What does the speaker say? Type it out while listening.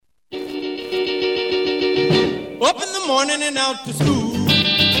Up in the morning and out to school.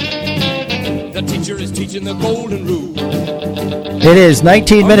 The teacher is teaching the golden rule. It is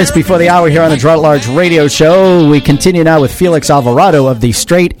 19 minutes before the hour here on the Draw at Large radio show. We continue now with Felix Alvarado of the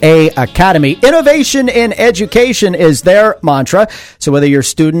Straight A Academy. Innovation in education is their mantra. So whether your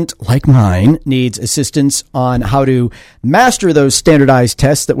student, like mine, needs assistance on how to master those standardized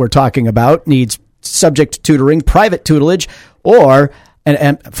tests that we're talking about, needs subject tutoring, private tutelage, or...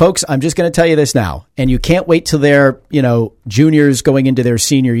 And folks, I'm just going to tell you this now, and you can't wait till they're, juniors going into their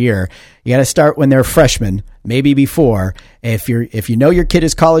senior year. You got to start when they're freshmen, maybe before. If you know your kid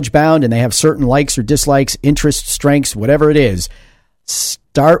is college bound and they have certain likes or dislikes, interests, strengths, whatever it is,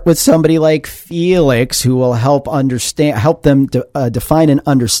 start with somebody like Felix who will help them define and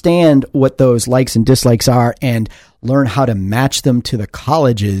understand what those likes and dislikes are and learn how to match them to the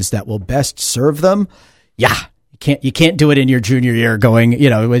colleges that will best serve them. Yeah. You can't do it in your junior year going,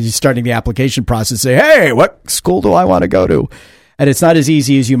 when you're starting the application process, say, hey, what school do I want to go to? And it's not as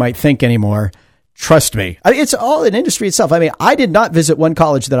easy as you might think anymore. Trust me. It's all an industry itself. I did not visit one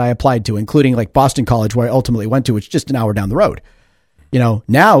college that I applied to, including like Boston College, where I ultimately went to, which is just an hour down the road.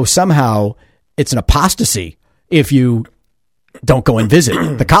 Now somehow it's an apostasy if you don't go and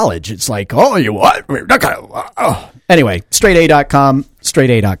visit the college. It's like, oh, you what? Anyway, straighta.com,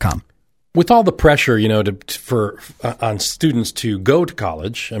 straighta.com. With all the pressure, on students to go to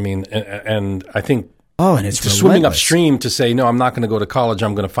college, and I think and it's swimming upstream to say, no, I'm not going to go to college.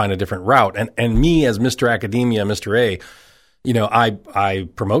 I'm going to find a different route. And me as Mr. Academia, Mr. A, I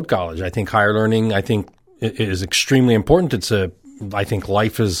promote college. I think higher learning, is extremely important. I think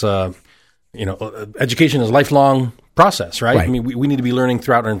life is, education is a lifelong process, right? We need to be learning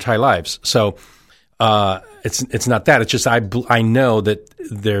throughout our entire lives. So it's not that. It's just I know that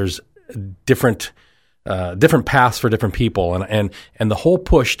there's different paths for different people, and the whole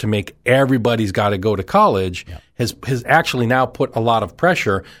push to make everybody's got to go to college has actually now put a lot of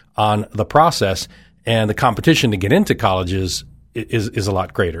pressure on the process, and the competition to get into colleges is a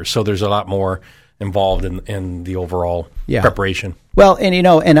lot greater. So there's a lot more involved in the overall preparation. Well,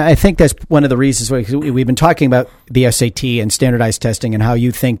 and I think that's one of the reasons why we've been talking about the SAT and standardized testing and how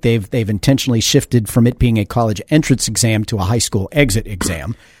you think they've intentionally shifted from it being a college entrance exam to a high school exit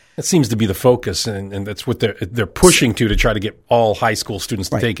exam. That seems to be the focus, and that's what they're pushing to try to get all high school students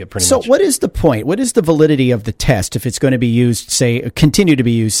to take it pretty much. So what is the point? What is the validity of the test if it's going to be used, continue to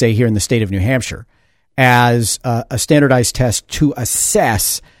be used, say, here in the state of New Hampshire as a standardized test to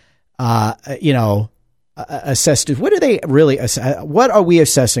assess, what do they really assess? What are we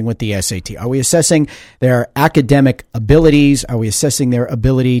assessing with the SAT? Are we assessing their academic abilities? Are we assessing their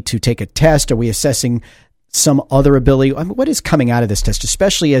ability to take a test? Are we assessing some other ability? What is coming out of this test,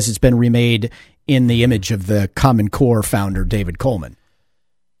 especially as it's been remade in the image of the Common Core founder, David Coleman?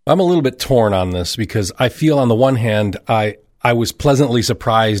 I'm a little bit torn on this because I feel on the one hand, I was pleasantly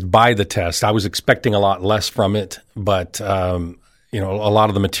surprised by the test. I was expecting a lot less from it, but, a lot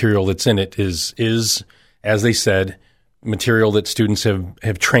of the material that's in it is, as they said, material that students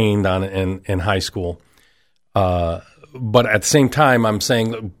have trained on in high school. But at the same time, I'm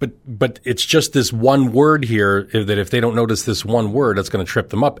saying, but it's just this one word here that if they don't notice this one word, that's going to trip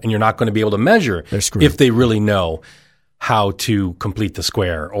them up, and you're not going to be able to measure if they really know how to complete the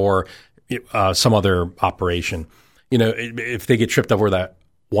square or some other operation. If they get tripped over that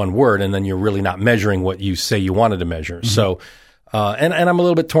one word, and then you're really not measuring what you say you wanted to measure. Mm-hmm. So, and I'm a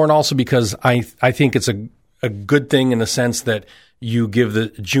little bit torn also because I think it's a good thing in the sense that you give the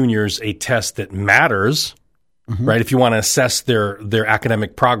juniors a test that matters. Mm-hmm. Right, if you want to assess their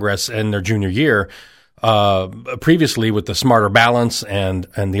academic progress in their junior year, previously with the Smarter Balance and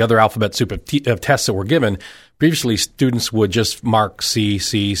the other alphabet soup of tests that were given, previously students would just mark C.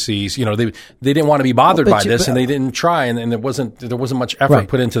 They didn't want to be bothered by this, and they didn't try, and there wasn't much effort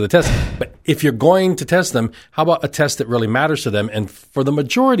put into the test. But if you're going to test them, how about a test that really matters to them? And for the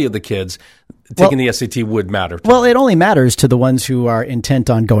majority of the kids, taking the SAT would matter. Well, it only matters to the ones who are intent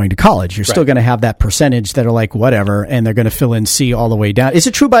on going to college. You're still going to have that percentage that are like whatever, and they're going to fill in C all the way down. Is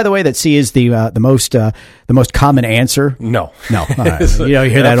it true, by the way, that C is the most common answer? No. You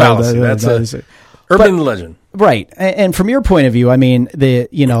hear that all the urban legend. Right. And from your point of view, the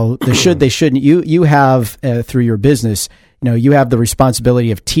should, they shouldn't, you have through your business, you have the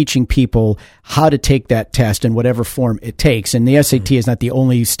responsibility of teaching people how to take that test in whatever form it takes. And the SAT is not the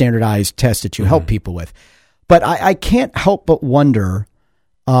only standardized test that you help people with. But I can't help but wonder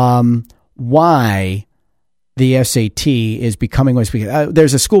why the SAT is becoming what's becoming.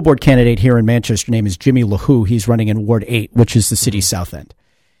 There's a school board candidate here in Manchester. Name is Jimmy LaHoo. He's running in Ward 8, which is the city's south end.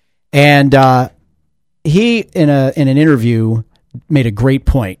 And he, in an interview, made a great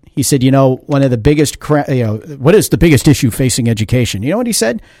point. He said, one of the biggest, what is the biggest issue facing education? You know what he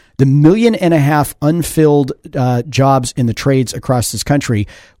said? The 1.5 million unfilled jobs in the trades across this country,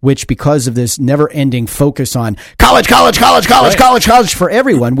 which because of this never-ending focus on college for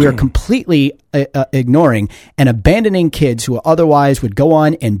everyone, we are completely ignoring and abandoning kids who otherwise would go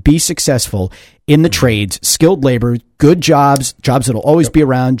on and be successful in the trades, skilled labor, good jobs that will always be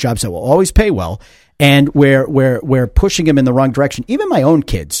around, jobs that will always pay well. And we're pushing them in the wrong direction. Even my own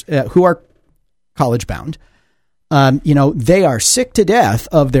kids who are college bound, they are sick to death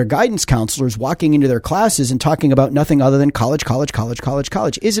of their guidance counselors walking into their classes and talking about nothing other than college.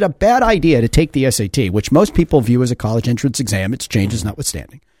 Is it a bad idea to take the SAT, which most people view as a college entrance exam, its changes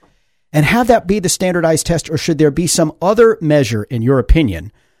notwithstanding, and have that be the standardized test? Or should there be some other measure, in your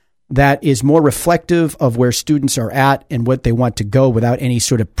opinion, that is more reflective of where students are at and what they want to go without any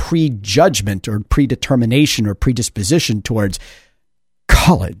sort of prejudgment or predetermination or predisposition towards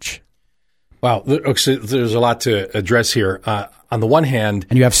college? Wow, there's a lot to address here. On the one hand...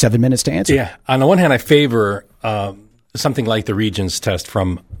 And you have 7 minutes to answer. Yeah. On the one hand, I favor something like the Regents test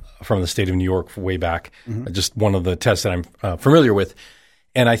from the state of New York way back, just one of the tests that I'm familiar with.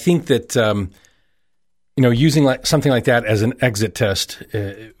 And I think that... using something like that as an exit test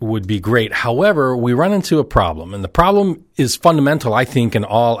would be great. However, we run into a problem, and the problem is fundamental, I think, in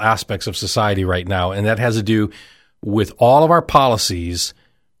all aspects of society right now, and that has to do with all of our policies.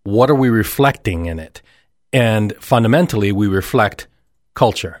 What are we reflecting in it? And fundamentally, we reflect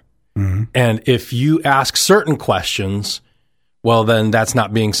culture. Mm-hmm. And if you ask certain questions, well, then that's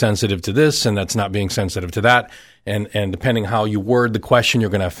not being sensitive to this, and that's not being sensitive to that. And depending how you word the question, you're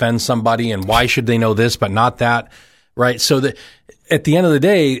going to offend somebody. And why should they know this but not that, right? So that at the end of the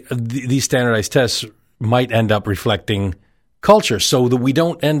day, these standardized tests might end up reflecting culture, so that we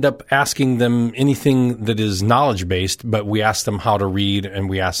don't end up asking them anything that is knowledge based, but we ask them how to read and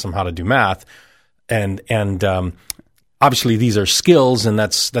we ask them how to do math. And obviously these are skills, and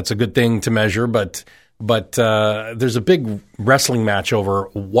that's a good thing to measure, but there's a big wrestling match over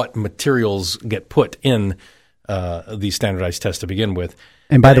what materials get put in these standardized tests to begin with.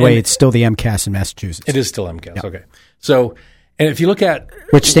 And by the way, it's still the MCAS in Massachusetts. It is still MCAS. Yep. Okay. So, and if you look at...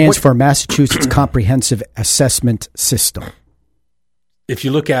 Which stands for Massachusetts Comprehensive Assessment System. If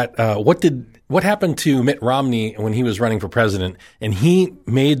you look at what happened to Mitt Romney when he was running for president, and he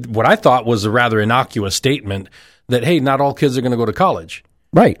made what I thought was a rather innocuous statement that, hey, not all kids are going to go to college.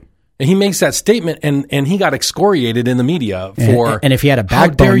 Right. And he makes that statement, and he got excoriated in the media for. And if he had a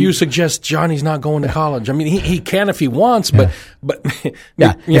backbone, how dare you suggest Johnny's not going to college? I mean, he can if he wants, but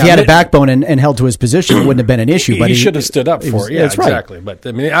if he had a backbone and held to his position, it wouldn't have been an issue. But he should have stood up for it. Yeah, that's exactly. Right. But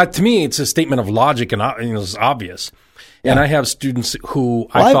I mean, to me, it's a statement of logic, and it's obvious. Yeah. And I have students who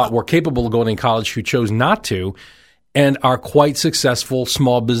I thought were capable of going to college who chose not to, and are quite successful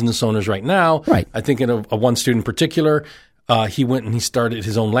small business owners right now. Right. I think in a one student in particular. He went and he started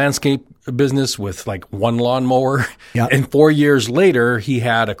his own landscape business with like one lawnmower. Yep. And 4 years later, he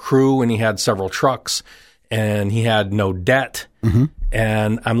had a crew and he had several trucks and he had no debt. Mm-hmm.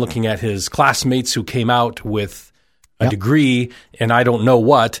 And I'm looking at his classmates who came out with a degree and I don't know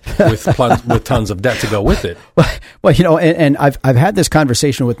what with tons of debt to go with it. Well, and I've had this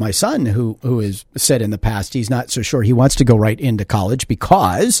conversation with my son who has said in the past he's not so sure he wants to go right into college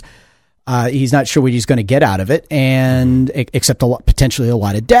because he's not sure what he's going to get out of it, and except potentially a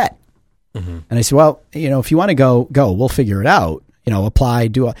lot of debt. Mm-hmm. And I said, well, if you want to go, we'll figure it out. Apply,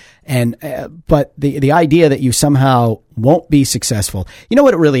 but the idea that you somehow won't be successful, you know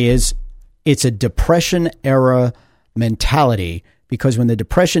what it really is? It's a Depression era mentality, because when the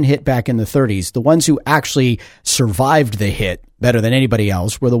Depression hit back in the 30s, the ones who actually survived the hit better than anybody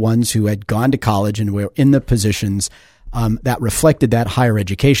else were the ones who had gone to college and were in the positions that reflected that higher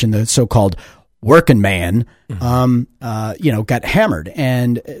education. The so-called working man, got hammered.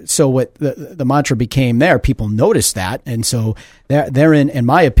 And so what the mantra became there, people noticed that. And so therein, in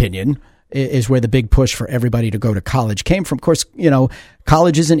my opinion, is where the big push for everybody to go to college came from. Of course,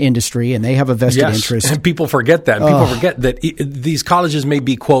 college is an industry and they have a vested interest. And people forget that. People forget that these colleges may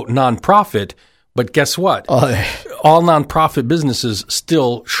be, quote, nonprofit, but guess what? All nonprofit businesses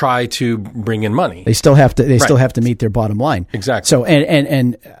still try to bring in money. They still have to. They still have to meet their bottom line. Exactly. So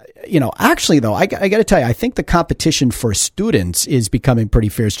and actually though, I got to tell you, I think the competition for students is becoming pretty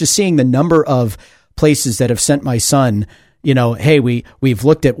fierce. Just seeing the number of places that have sent my son, hey, we've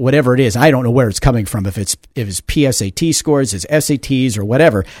looked at whatever it is. I don't know where it's coming from. If it's PSAT scores, his SATs, or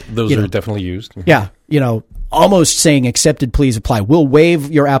whatever. Those are definitely used. Yeah. Almost saying accepted, please apply. We'll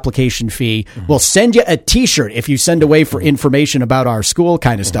waive your application fee. Mm-hmm. We'll send you a T-shirt if you send away for information about our school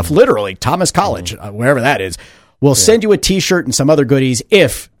kind of stuff. Literally, Thomas College, wherever that is. we'll send you a T-shirt and some other goodies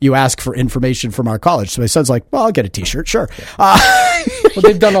if you ask for information from our college. So my son's like, well, I'll get a T-shirt, sure. Well,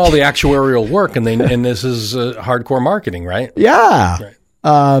 they've done all the actuarial work, and this is hardcore marketing, right? Yeah.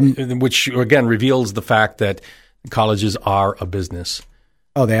 Right. Which, again, reveals the fact that colleges are a business.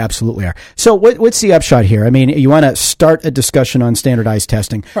 Oh, they absolutely are. So what's the upshot here? I mean, you want to start a discussion on standardized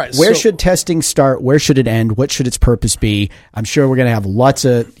testing. Right, Where should testing start? Where should it end? What should its purpose be? I'm sure we're going to have lots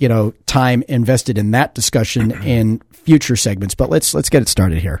of, time invested in that discussion in future segments, but let's get it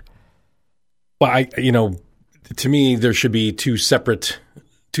started here. Well, to me, there should be two separate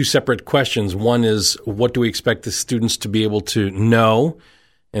questions. One is, what do we expect the students to be able to know,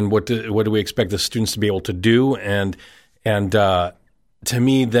 and what do we expect the students to be able to do? And to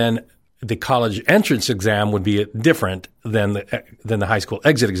me, then the college entrance exam would be different than the high school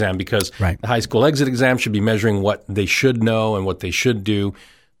exit exam, because the high school exit exam should be measuring what they should know and what they should do,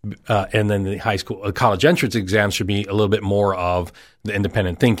 and then the college entrance exam should be a little bit more of the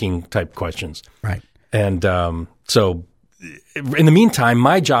independent thinking type questions. Right. And so, in the meantime,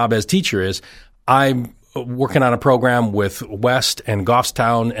 my job as teacher is I'm working on a program with West and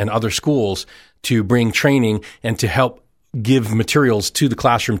Goffstown and other schools to bring training and to help give materials to the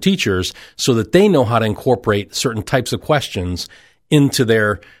classroom teachers so that they know how to incorporate certain types of questions into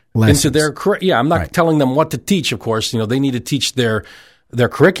their lessons. I'm not telling them what to teach, of course. They need to teach their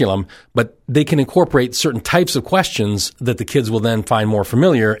curriculum, but they can incorporate certain types of questions that the kids will then find more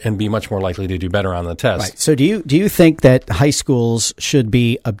familiar and be much more likely to do better on the test. Right. So do you think that high schools should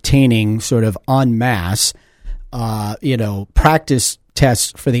be obtaining sort of en masse, practice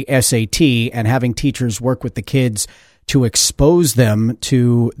tests for the SAT and having teachers work with the kids to expose them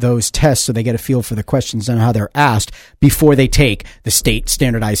to those tests so they get a feel for the questions and how they're asked before they take the state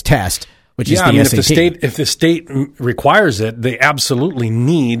standardized test, which is the SAT. If the state requires it, they absolutely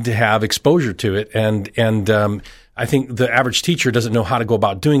need to have exposure to it. And I think the average teacher doesn't know how to go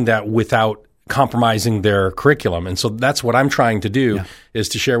about doing that without compromising their curriculum. And so that's what I'm trying to do, is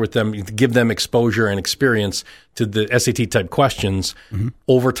to share with them, to give them exposure and experience to the SAT type questions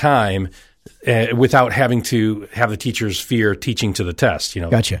over time, without having to have the teachers fear teaching to the test.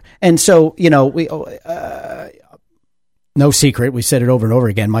 Gotcha. And so, we no secret, we said it over and over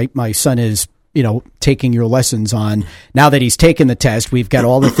again. My son is, taking your lessons on, now that he's taken the test, you've got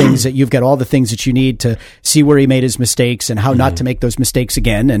all the things that you need to see where he made his mistakes and how not to make those mistakes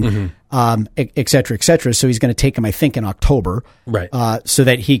again, and et cetera, et cetera. So he's going to take them, I think, in October, right? So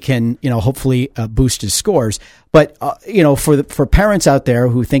that he can, hopefully boost his scores. But for parents out there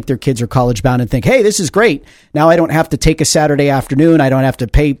who think their kids are college bound and think, hey, this is great. Now I don't have to take a Saturday afternoon. I don't have to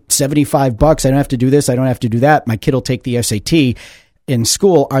pay $75. I don't have to do this. I don't have to do that. My kid will take the SAT in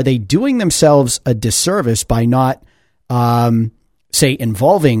school. Are they doing themselves a disservice by not, say,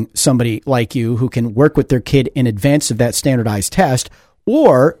 involving somebody like you who can work with their kid in advance of that standardized test?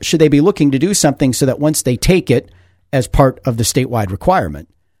 Or should they be looking to do something so that once they take it as part of the statewide requirement,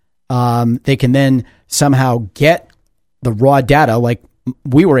 they can then somehow get the raw data like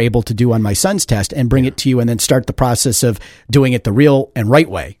we were able to do on my son's test and bring it to you and then start the process of doing it the real and right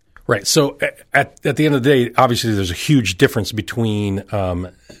way? Right. So at the end of the day, obviously there's a huge difference between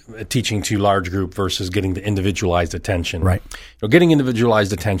teaching to large group versus getting the individualized attention. Right. Getting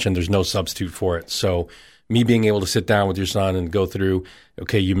individualized attention, there's no substitute for it. So me being able to sit down with your son and go through,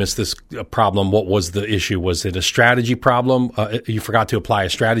 okay, you missed this problem. What was the issue? Was it a strategy problem? You forgot to apply a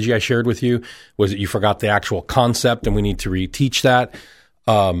strategy I shared with you? Was it you forgot the actual concept and we need to reteach that?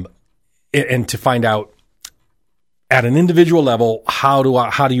 And to find out at an individual level, how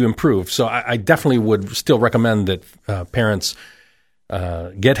do you improve? So I definitely would still recommend that parents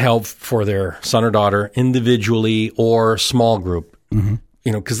get help for their son or daughter individually or small group. Mm-hmm.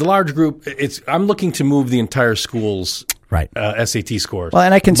 Because the large group, I'm looking to move the entire school's SAT scores. Well,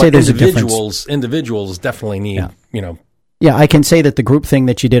 and I can say there's a difference. Individuals definitely need, Yeah, I can say that the group thing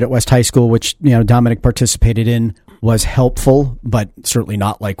that you did at West High School, which Dominic participated in, was helpful, but certainly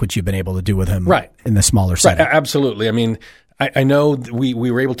not like what you've been able to do with him in the smaller setting. Right, absolutely. I mean, I know we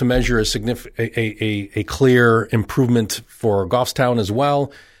were able to measure a clear improvement for Goffstown as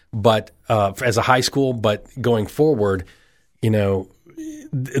well, but as a high school. But going forward,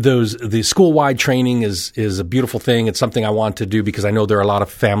 the school-wide training is a beautiful thing. It's something I want to do because I know there are a lot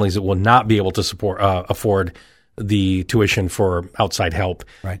of families that will not be able to afford the tuition for outside help,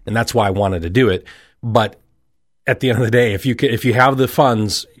 right? And that's why I wanted to do it. But at the end of the day, if you have the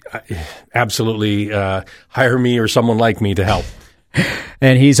funds, absolutely hire me or someone like me to help.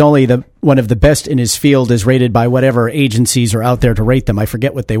 And he's only one of the best in his field as rated by whatever agencies are out there to rate them. I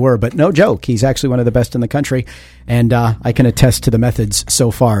forget what they were, but no joke. He's actually one of the best in the country. And I can attest to the methods so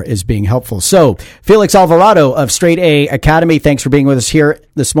far as being helpful. So Felix Alvarado of Straight A Academy, thanks for being with us here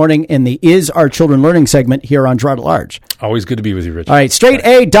this morning in the Is Our Children Learning segment here on Draw at Large. Always good to be with you, Rich. All right.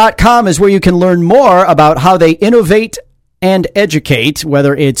 StraightA.com is where you can learn more about how they innovate and educate,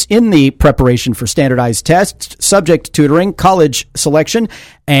 whether it's in the preparation for standardized tests, subject tutoring, college selection,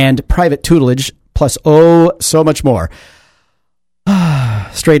 and private tutelage, plus so much more.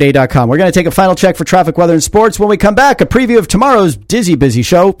 StraightA.com. We're going to take a final check for traffic, weather, and sports. When we come back, a preview of tomorrow's Dizzy Busy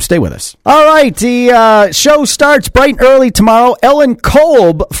show. Stay with us. All right, the show starts bright and early tomorrow. Ellen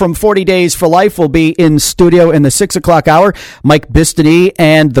Kolb from 40 Days for Life will be in studio in the 6 o'clock hour. Mike Bistany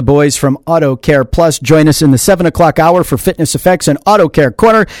and the boys from Auto Care Plus join us in the 7 o'clock hour for Fitness Effects and Auto Care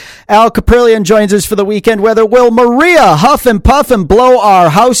Corner. Al Caprillion joins us for the weekend weather. Will Maria huff and puff and blow our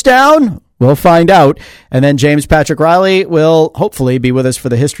house down? We'll find out. And then James Patrick Riley will hopefully be with us for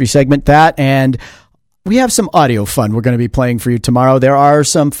the history segment. That, and we have some audio fun we're going to be playing for you tomorrow. There are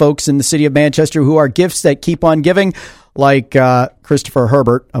some folks in the city of Manchester who are gifts that keep on giving, like Christopher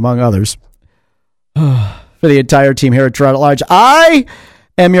Herbert, among others. For the entire team here at Gerard at Large, I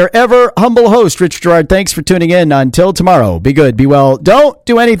am your ever humble host, Rich Gerard. Thanks for tuning in. Until tomorrow, be good, be well. Don't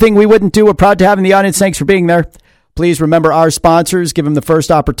do anything we wouldn't do. We're proud to have in the audience. Thanks for being there. Please remember our sponsors. Give them the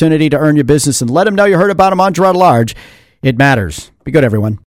first opportunity to earn your business and let them know you heard about them on Gerard at Large. It matters. Be good, everyone.